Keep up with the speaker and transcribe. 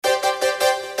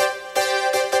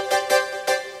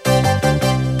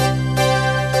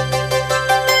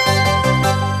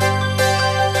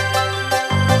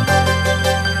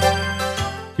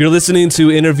You're listening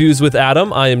to Interviews with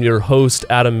Adam. I am your host,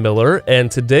 Adam Miller, and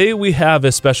today we have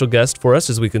a special guest for us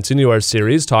as we continue our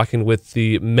series talking with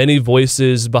the many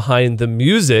voices behind the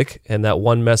music and that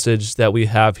one message that we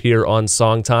have here on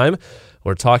Songtime.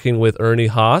 We're talking with Ernie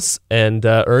Haase, and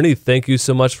Ernie, thank you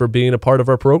so much for being a part of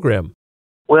our program.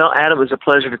 Well, Adam, it was a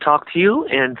pleasure to talk to you,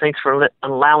 and thanks for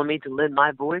allowing me to lend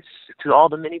my voice to all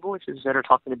the many voices that are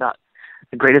talking about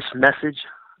the greatest message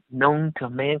known to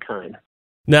mankind.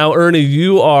 Now, Ernie,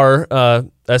 you are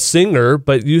a singer,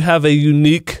 but you have a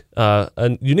unique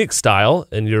style,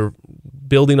 and you're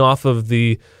building off of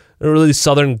the really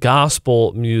Southern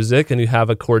gospel music, and you have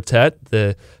a quartet,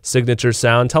 the Signature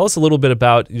Sound. Tell us a little bit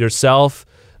about yourself,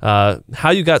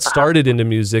 how you got started into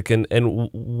music, and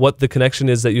what the connection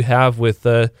is that you have with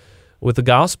the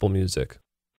gospel music.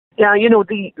 Yeah,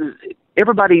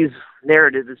 everybody's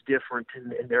narrative is different,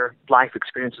 and their life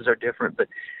experiences are different, but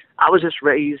I was just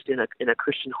raised in a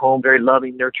Christian home, very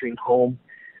loving, nurturing home.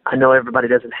 I know everybody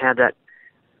doesn't have that,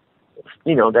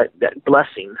 that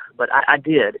blessing, but I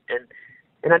did,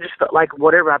 and I just felt like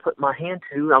whatever I put my hand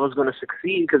to, I was going to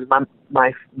succeed because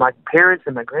my parents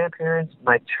and my grandparents,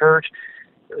 my church,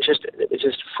 it was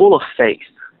just full of faith,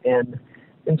 and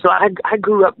so I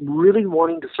grew up really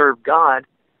wanting to serve God,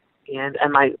 and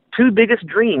my two biggest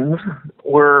dreams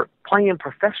were playing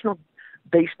professional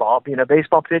baseball, being a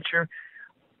baseball pitcher,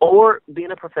 or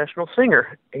being a professional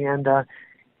singer. And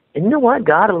you know what?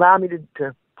 God allowed me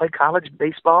to play college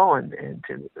baseball and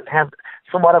to have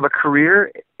somewhat of a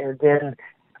career, and then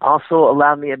also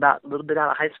allowed me a little bit out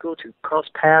of high school to cross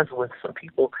paths with some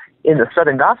people in the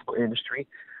Southern gospel industry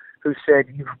who said,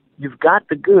 you've got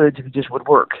the goods if you just would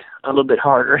work a little bit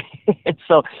harder. And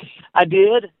so I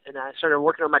did, and I started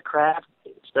working on my craft,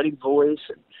 studied voice,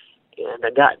 and I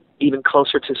got even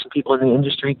closer to some people in the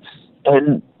industry.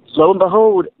 And lo and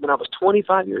behold, when I was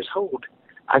 25 years old,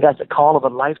 I got the call of a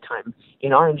lifetime.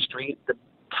 In our industry, the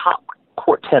top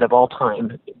quartet of all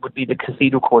time would be the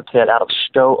Cathedral Quartet out of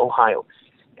Stowe, Ohio.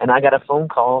 And I got a phone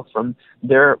call from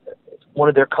one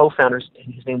of their co-founders,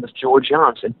 and his name was George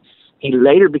Johnson. He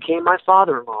later became my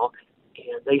father-in-law,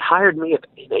 and they hired me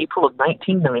in April of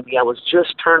 1990. I was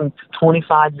just turned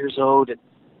 25 years old,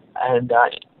 and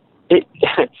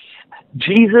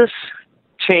Jesus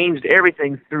changed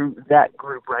everything through that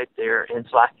group right there. And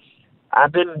so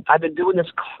I've been doing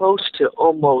this close to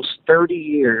almost 30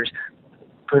 years,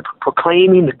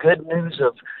 proclaiming the good news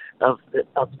of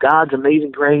God's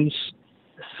amazing grace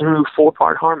through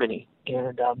four-part harmony.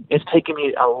 And it's taken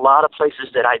me a lot of places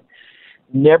that I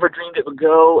never dreamed it would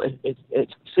go.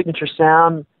 It's Signature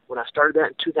Sound. When I started that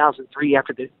in 2003,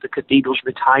 after the Cathedrals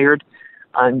retired,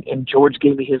 and George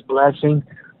gave me his blessing,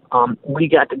 we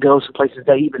got to go some places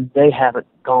that even they haven't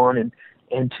gone,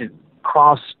 and to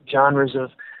cross genres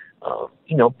of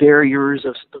barriers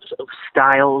of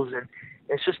styles, and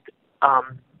it's just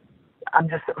I'm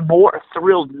just more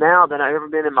thrilled now than I've ever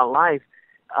been in my life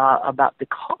about the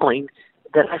calling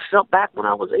that I felt back when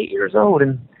I was 8 years old,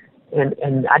 and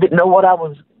I didn't know what I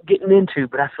was getting into,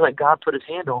 but I feel like God put His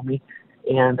hand on me,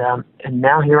 and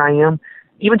now here I am.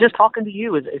 Even just talking to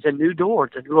you is a new door,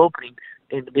 it's a new opening,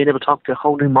 and being able to talk to a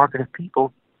whole new market of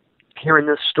people, hearing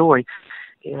this story,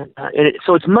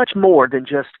 so it's much more than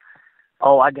just,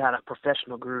 oh, I got a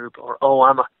professional group, or oh,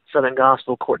 I'm a Southern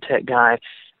Gospel quartet guy.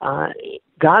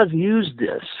 God has used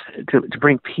this to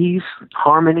bring peace,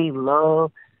 harmony,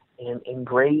 love, and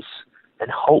grace and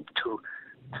hope to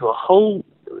a whole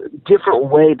different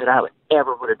way that I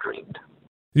ever would have dreamed.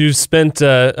 You've spent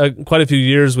quite a few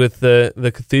years with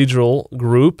the Cathedral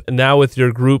group, and now with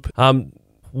your group.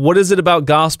 What is it about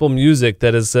gospel music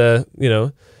that is,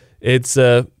 it's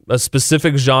a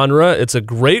specific genre? It's a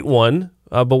great one,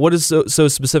 but what is so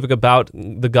specific about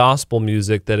the gospel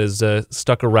music that has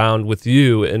stuck around with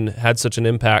you and had such an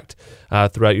impact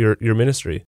throughout your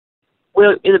ministry?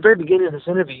 Well, in the very beginning of this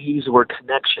interview, you used the word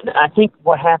connection. I think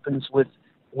what happens with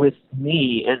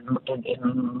me and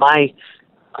my,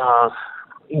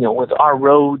 with our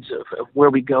roads of where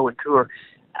we go and tour,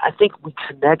 I think we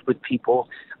connect with people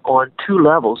on two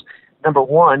levels. Number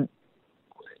one,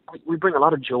 we bring a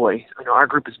lot of joy. Our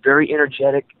group is very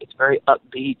energetic. It's very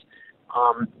upbeat.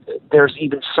 There's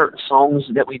even certain songs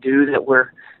that we do that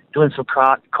we're doing some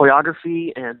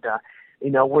choreography, and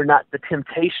we're not the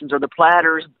Temptations or the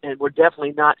Platters, and we're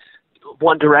definitely not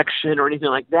One Direction or anything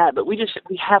like that, but we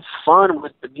have fun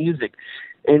with the music.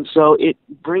 And so it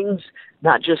brings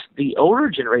not just the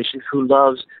older generation who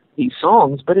loves these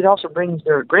songs, but it also brings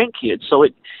their grandkids. So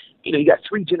you got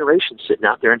three generations sitting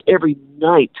out there, and every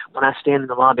night when I stand in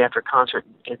the lobby after a concert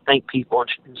and thank people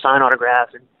and sign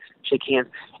autographs and shake hands,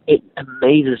 it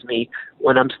amazes me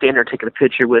when I'm standing there taking a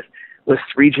picture with with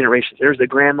 3 generations. There's the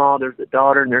grandma, there's the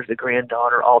daughter, and there's the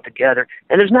granddaughter all together.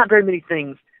 And there's not very many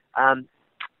things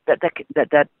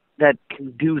that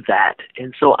can do that.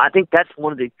 And so I think that's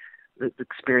one of the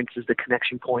experiences, the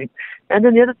connection point. And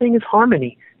then the other thing is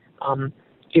harmony.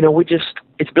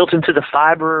 It's built into the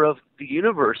fiber of the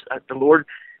universe. The Lord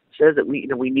says that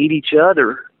we need each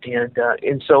other,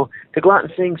 and so to go out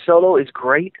and sing solo is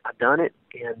great. I've done it,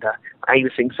 and I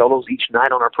even sing solos each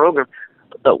night on our program.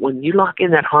 But when you lock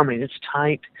in that harmony, it's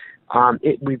tight.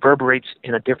 It reverberates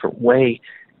in a different way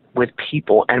with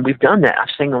people, and we've done that. I've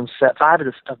sang on 5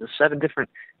 of the 7 different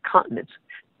continents.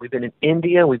 We've been in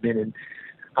India, we've been in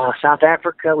South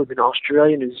Africa, we've been in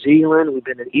Australia, New Zealand, we've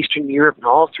been in Eastern Europe, and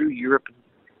all through Europe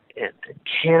and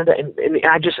Canada, and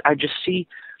I just see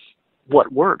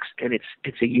what works, and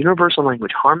it's a universal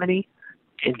language: harmony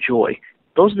and joy.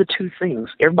 Those are the 2 things.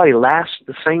 Everybody laughs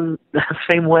the same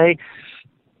way,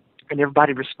 and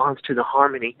everybody responds to the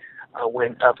harmony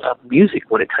of music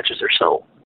when it touches their soul.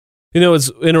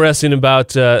 What's interesting about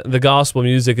the gospel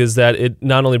music is that it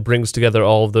not only brings together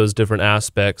all of those different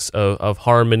aspects of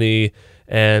harmony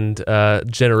and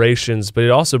generations, but it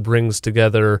also brings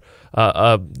together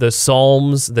the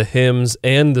psalms, the hymns,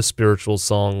 and the spiritual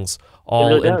songs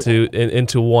all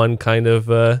into one kind of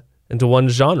into one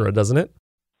genre, doesn't it?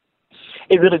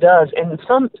 It really does. And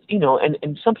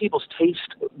and some people's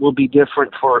taste will be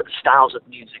different for styles of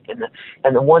music. And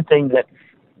the one thing that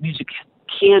music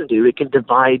can do, it can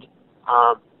divide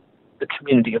the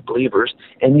community of believers,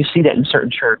 and you see that in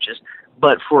certain churches.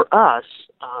 But for us,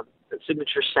 the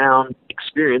signature sound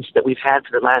experience that we've had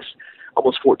for the last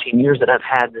almost 14 years that I've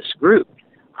had this group,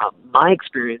 my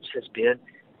experience has been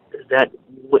that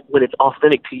when it's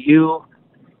authentic to you,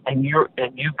 and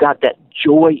you've got that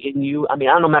joy in you. I mean,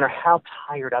 no matter how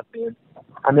tired I've been.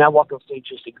 I mean, I walk on stage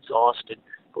just exhausted.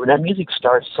 But when that music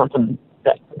starts, something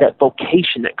that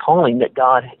vocation, that calling that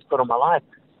God has put on my life,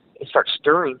 it starts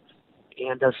stirring.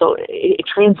 And so it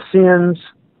transcends,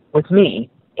 with me,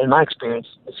 in my experience,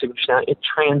 the signature sound, it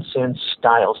transcends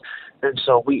styles. And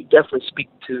so we definitely speak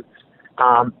to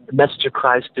the message of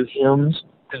Christ through hymns,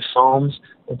 through psalms,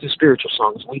 and through spiritual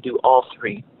songs. We do all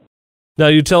 3. Now,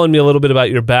 you're telling me a little bit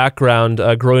about your background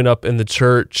growing up in the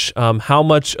church. How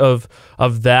much of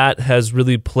that has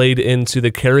really played into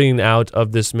the carrying out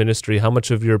of this ministry? How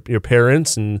much of your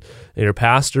parents and your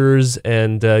pastors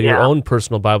and your own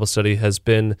personal Bible study has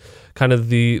been kind of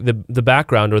the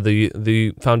background or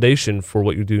the foundation for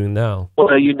what you're doing now?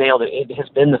 Well, you nailed it. It has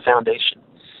been the foundation.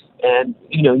 And,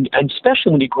 and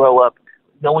especially when you grow up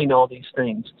knowing all these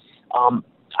things,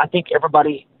 I think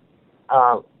everybody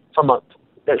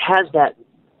that has that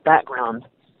background,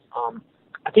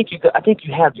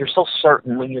 you're so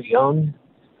certain when you're young.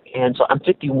 And so I'm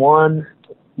 51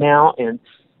 now, and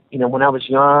when I was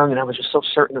young and I was just so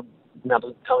certain of, I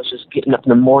was just getting up in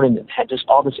the morning and had just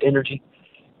all this energy.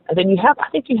 And then I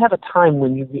think you have a time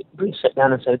when you really sit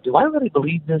down and say, do I really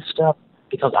believe this stuff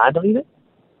because I believe it?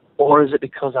 Or is it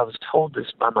because I was told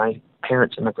this by my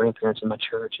parents and my grandparents and my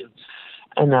church?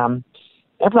 And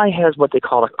everybody has what they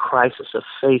call a crisis of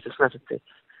faith. It's not that they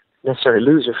necessarily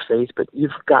lose their faith, but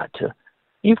you've got to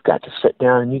sit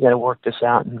down and you got to work this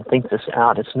out and think this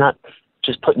out. It's not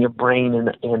just putting your brain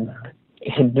in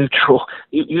neutral.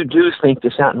 You do think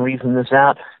this out and reason this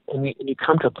out, and you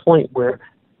come to a point where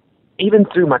even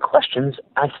through my questions,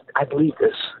 I believe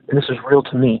this, and this is real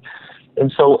to me.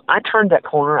 And so I turned that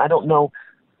corner. I don't know,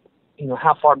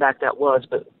 how far back that was,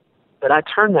 but I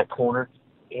turned that corner,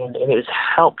 and it has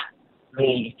helped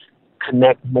me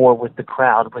connect more with the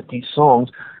crowd with these songs,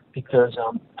 because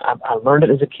I learned it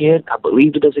as a kid. I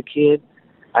believed it as a kid.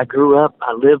 I grew up.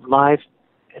 I lived life,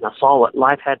 and I saw what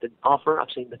life had to offer.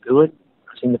 I've seen the good.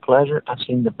 I've seen the pleasure. I've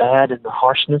seen the bad and the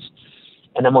harshness,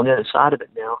 and I'm on the other side of it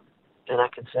now, and I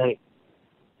can say,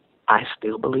 I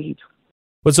still believe.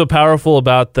 What's so powerful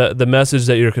about the message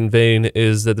that you're conveying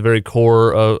is that the very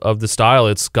core of the style,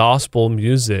 it's gospel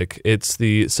music. It's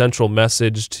the central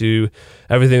message to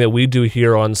everything that we do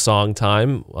here on Song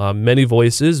Time. Many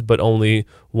voices, but only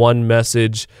one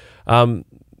message.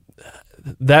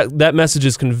 That message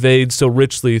is conveyed so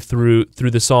richly through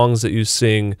the songs that you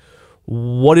sing.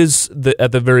 What is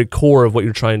at the very core of what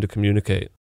you're trying to communicate?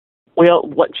 Well,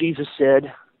 what Jesus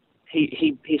said,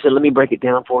 he said, let me break it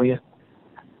down for you.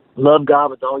 Love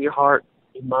God with all your heart,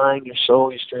 your mind, your soul,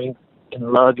 your strength,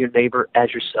 and love your neighbor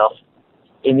as yourself.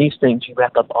 In these things, you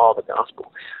wrap up all the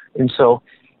gospel. And so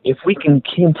if we can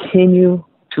continue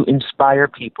to inspire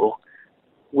people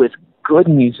with good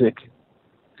music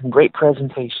and great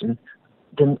presentation,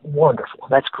 then wonderful.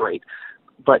 That's great.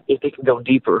 But if it can go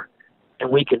deeper,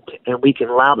 and we can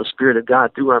allow the Spirit of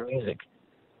God through our music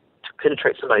to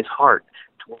penetrate somebody's heart,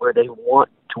 to where they want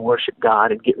to worship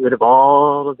God and get rid of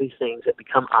all of these things that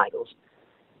become idols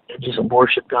and just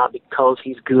worship God because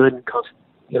He's good and because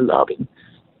you love Him.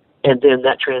 And then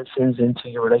that transcends into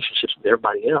your relationships with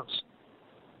everybody else.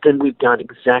 Then we've done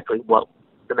exactly what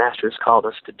the Master has called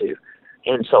us to do.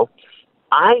 And so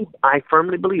I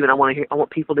firmly believe, and I want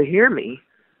people to hear me,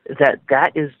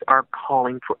 that is our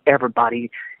calling for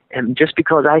everybody. And just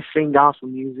because I sing gospel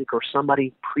music or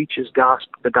somebody preaches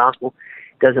the gospel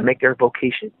doesn't make their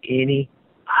vocation any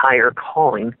higher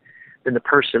calling than the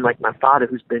person like my father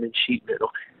who's been in sheep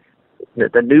middle.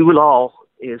 The new law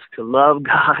is to love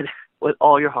God with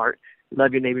all your heart,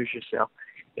 love your neighbors yourself.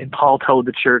 And Paul told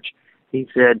the church, he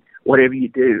said, whatever you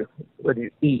do, whether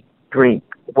you eat, drink,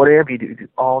 whatever you do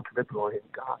all to the glory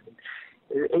of God.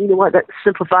 And you know what? That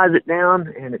simplifies it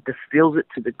down and it distills it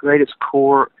to the greatest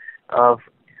core of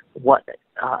what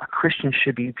a Christian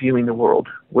should be viewing the world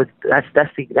with. That's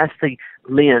the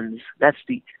lens. That's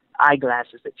the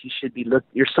eyeglasses that you should be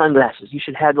your sunglasses. You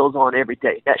should have those on every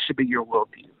day. That should be your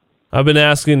worldview. I've been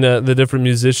asking the different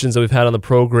musicians that we've had on the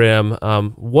program,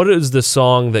 what is the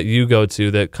song that you go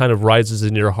to that kind of rises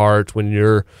in your heart when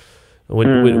you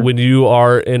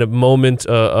are in a moment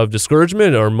of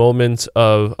discouragement or a moment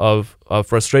of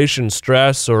frustration,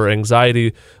 stress, or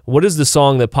anxiety? What is the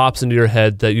song that pops into your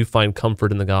head that you find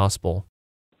comfort in the gospel?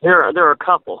 There are a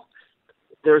couple.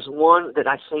 There's one that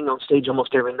I sing on stage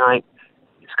almost every night.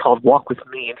 It's called "Walk with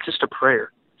Me." It's just a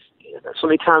prayer. And so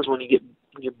many times when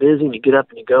you're busy and you get up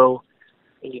and you go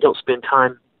and you don't spend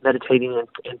time meditating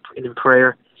and in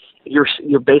prayer,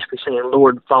 you're basically saying,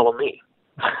 "Lord, follow me."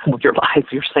 With your life,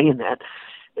 you're saying that.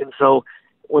 And so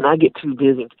when I get too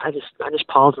busy, I just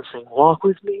pause and sing, walk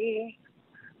with me,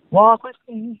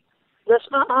 lest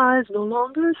my eyes no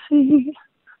longer see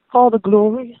all the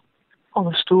glory, all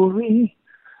the story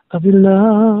of your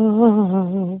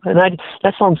love. And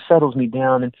that song settles me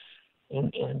down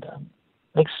and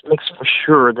makes for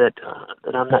sure that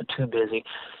I'm not too busy.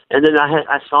 And then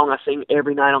I sing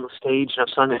every night on the stage, and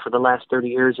I've sung it for the last 30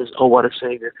 years, is "Oh, What a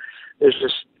Savior." There's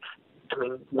just,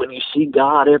 when you see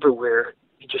God everywhere,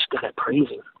 you just got to praise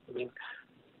Him.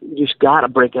 You just got to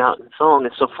break out in song.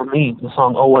 And so for me, the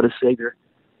song "Oh, What a Savior"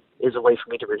 is a way for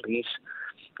me to release.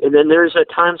 And then there's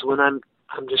times when I'm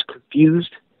just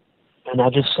confused, and I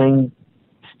just sing,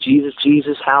 "Jesus,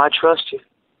 Jesus, how I trust you,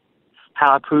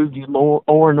 how I proved you more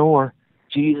o'er and o'er.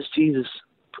 Jesus, Jesus,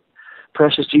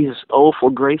 precious Jesus, oh,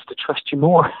 for grace to trust you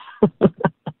more."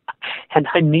 And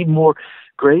I need more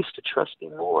grace to trust you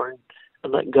more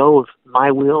and let go of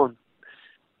my will.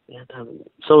 And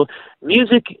so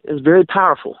music is very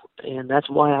powerful, and that's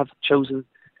why I've chosen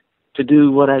to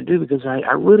do what I do, because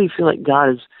I really feel like God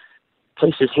has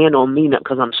placed His hand on me, not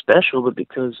because I'm special, but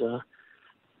because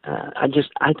I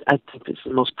think it's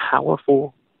the most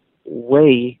powerful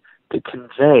way to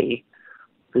convey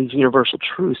these universal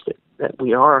truths that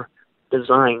we are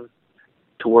designed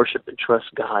to worship and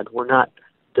trust God. We're not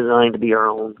designed to be our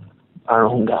own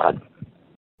God.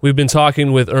 We've been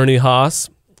talking with Ernie Haase.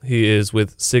 He is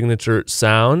with Signature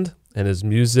Sound, and his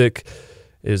music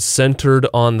is centered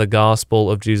on the gospel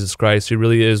of Jesus Christ. He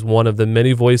really is one of the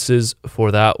many voices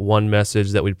for that one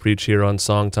message that we preach here on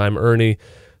Songtime. Ernie,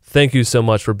 thank you so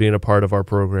much for being a part of our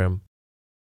program.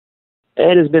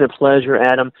 It has been a pleasure,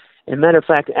 Adam. And matter of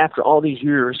fact, after all these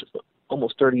years,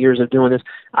 almost 30 years of doing this,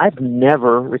 I've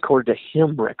never recorded a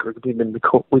hymn record. We've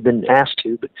been asked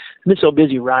to, but I've been so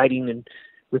busy writing and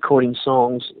recording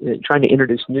songs, trying to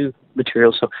introduce new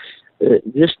material. So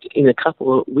just in a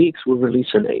couple of weeks, we're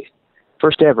releasing a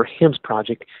first ever hymns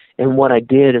project. And what I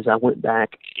did is I went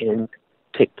back and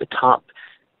picked the top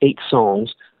 8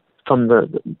 songs from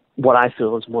what I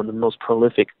feel is one of the most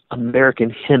prolific American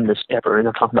hymnists ever. And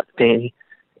I'm talking about Danny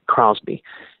Crosby.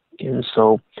 And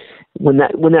so when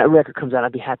that record comes out,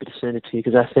 I'd be happy to send it to you,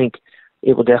 because I think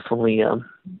it will definitely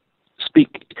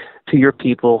speak to your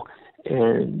people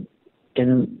and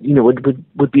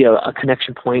would be a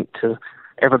connection point to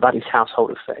everybody's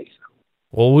household of faith.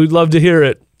 Well, we'd love to hear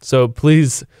it. So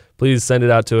please send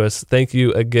it out to us. Thank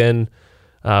you again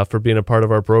for being a part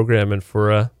of our program and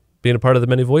for being a part of the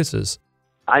many voices.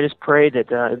 I just pray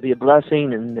that it'd be a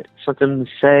blessing, and that something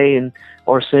to say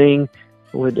or sing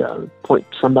would point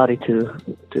somebody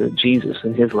to Jesus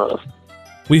and His love.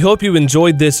 We hope you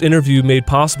enjoyed this interview made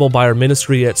possible by our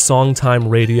ministry at Songtime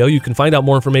Radio. You can find out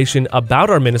more information about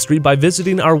our ministry by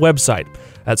visiting our website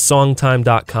at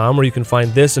songtime.com, where you can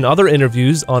find this and other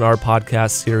interviews on our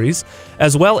podcast series,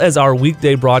 as well as our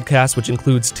weekday broadcast, which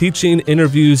includes teaching,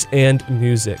 interviews, and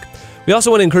music. We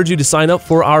also want to encourage you to sign up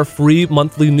for our free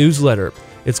monthly newsletter.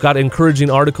 It's got encouraging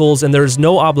articles, and there's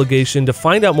no obligation. To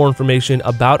find out more information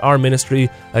about our ministry,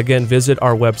 again, visit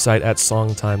our website at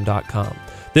songtime.com.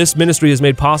 This ministry is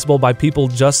made possible by people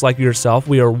just like yourself.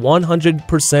 We are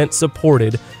 100%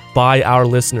 supported by our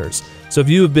listeners. So if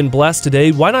you have been blessed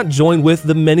today, why not join with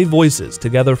the many voices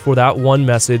together for that one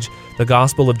message, the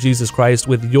gospel of Jesus Christ,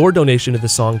 with your donation to the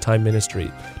Songtime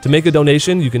ministry. To make a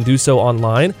donation, you can do so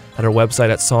online at our website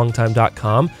at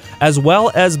songtime.com, as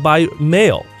well as by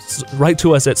mail. Write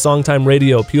to us at Songtime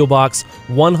Radio, P.O. Box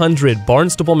 100,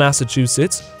 Barnstable,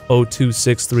 Massachusetts,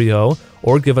 02630,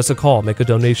 or give us a call. Make a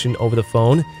donation over the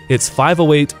phone. It's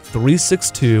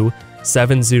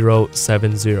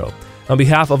 508-362-7070. On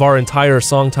behalf of our entire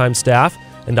Songtime staff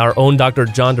and our own Dr.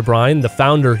 John DeBrine, the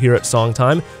founder here at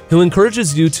Songtime, who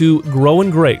encourages you to grow in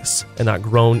grace and not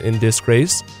groan in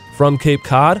disgrace, from Cape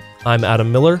Cod, I'm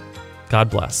Adam Miller. God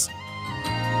bless.